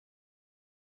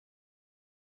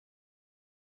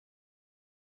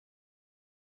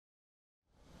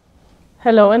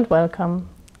Hello and welcome.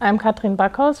 I'm Katrin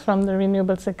Backhaus from the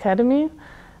Renewables Academy,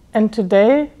 and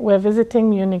today we're visiting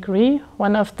Munich Re,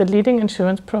 one of the leading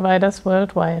insurance providers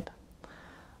worldwide.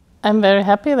 I'm very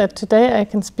happy that today I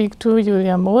can speak to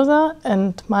Julia Moser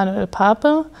and Manuel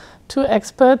Pape, two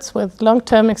experts with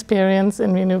long-term experience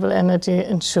in renewable energy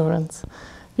insurance.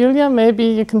 Julia, maybe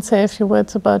you can say a few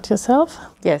words about yourself?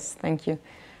 Yes, thank you.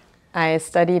 I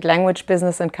studied language,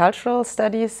 business and cultural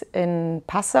studies in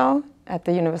Passau, at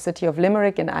the University of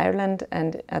Limerick in Ireland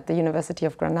and at the University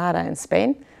of Granada in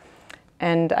Spain.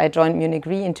 And I joined Munich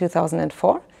Re in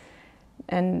 2004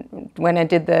 and when I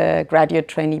did the graduate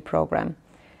trainee program.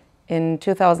 In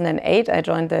 2008 I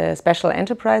joined the Special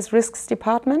Enterprise Risks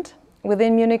Department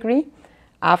within Munich Re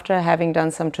after having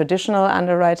done some traditional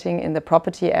underwriting in the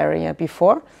property area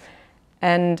before.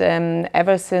 And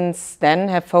ever since then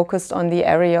have focused on the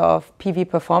area of PV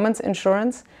performance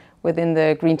insurance within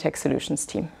the Green Tech Solutions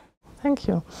team. Thank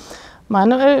you.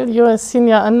 Manuel, you're a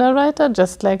senior underwriter,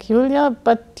 just like Julia,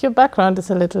 but your background is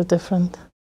a little different.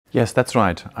 Yes, that's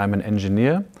right. I'm an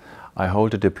engineer. I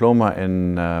hold a diploma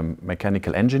in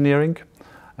mechanical engineering,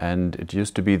 and it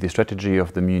used to be the strategy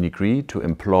of the Munich Re to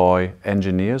employ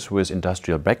engineers with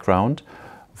industrial background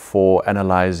for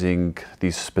analyzing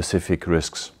these specific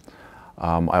risks.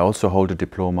 I also hold a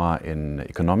diploma in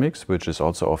economics, which is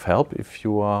also of help if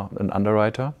you are an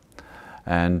underwriter.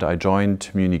 And I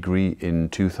joined Munich Re in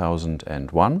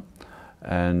 2001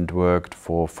 and worked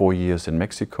for 4 years in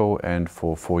Mexico and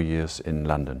for 4 years in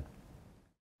London.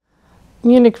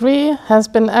 Munich Re has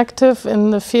been active in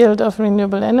the field of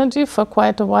renewable energy for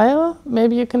quite a while.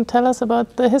 Maybe you can tell us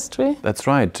about the history? That's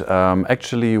right.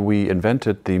 Actually, we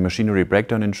invented the machinery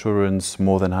breakdown insurance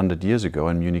more than 100 years ago,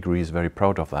 and Munich Re is very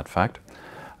proud of that fact.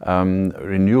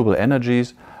 Renewable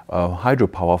energies,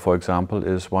 hydropower, for example,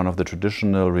 is one of the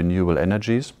traditional renewable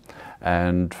energies.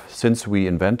 And since we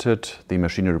invented the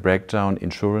machinery breakdown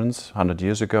insurance 100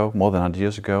 years ago, more than 100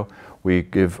 years ago, we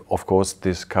give, of course,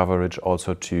 this coverage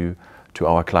also to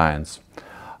our clients.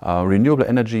 Renewable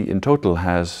energy in total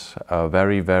has a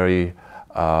very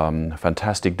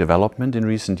fantastic development in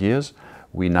recent years.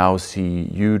 We now see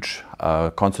huge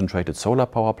concentrated solar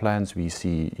power plants, we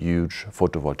see huge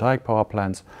photovoltaic power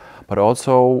plants, but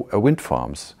also wind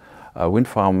farms. Wind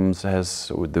farms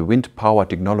has the wind power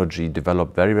technology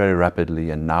developed very rapidly,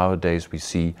 and nowadays we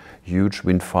see huge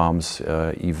wind farms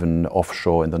even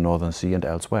offshore in the Northern Sea and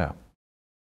elsewhere.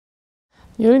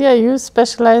 Julia, you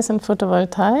specialize in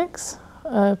photovoltaics,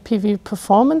 PV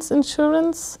performance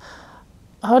insurance.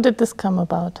 How did this come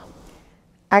about?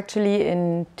 Actually,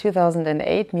 in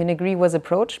 2008, Munich Re was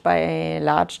approached by a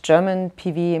large German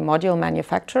PV module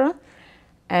manufacturer.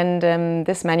 And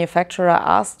this manufacturer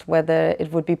asked whether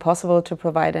it would be possible to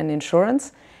provide an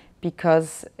insurance,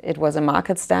 because it was a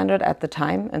market standard at the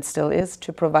time, and still is,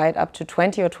 to provide up to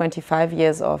 20 or 25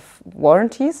 years of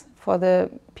warranties for the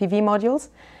PV modules,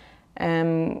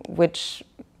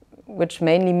 which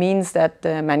mainly means that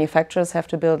the manufacturers have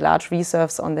to build large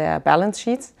reserves on their balance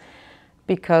sheets,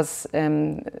 because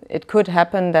it could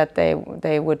happen that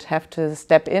they would have to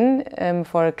step in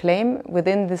for a claim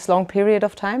within this long period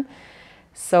of time.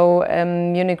 So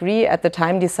Munich Re at the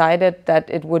time decided that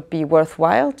it would be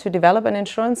worthwhile to develop an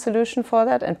insurance solution for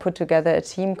that and put together a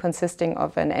team consisting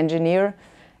of an engineer,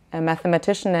 a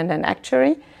mathematician and an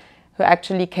actuary who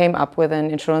actually came up with an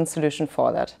insurance solution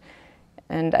for that.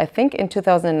 And I think in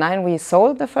 2009 we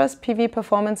sold the first PV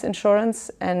performance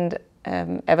insurance, and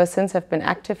ever since have been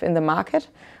active in the market,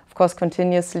 of course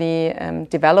continuously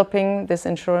developing this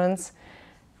insurance.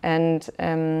 And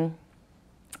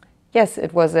yes,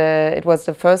 it was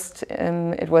the first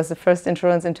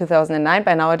insurance in 2009.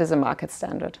 By now it is a market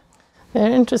standard.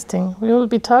 Very interesting. We will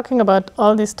be talking about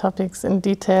all these topics in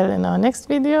detail in our next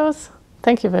videos.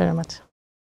 Thank you very much.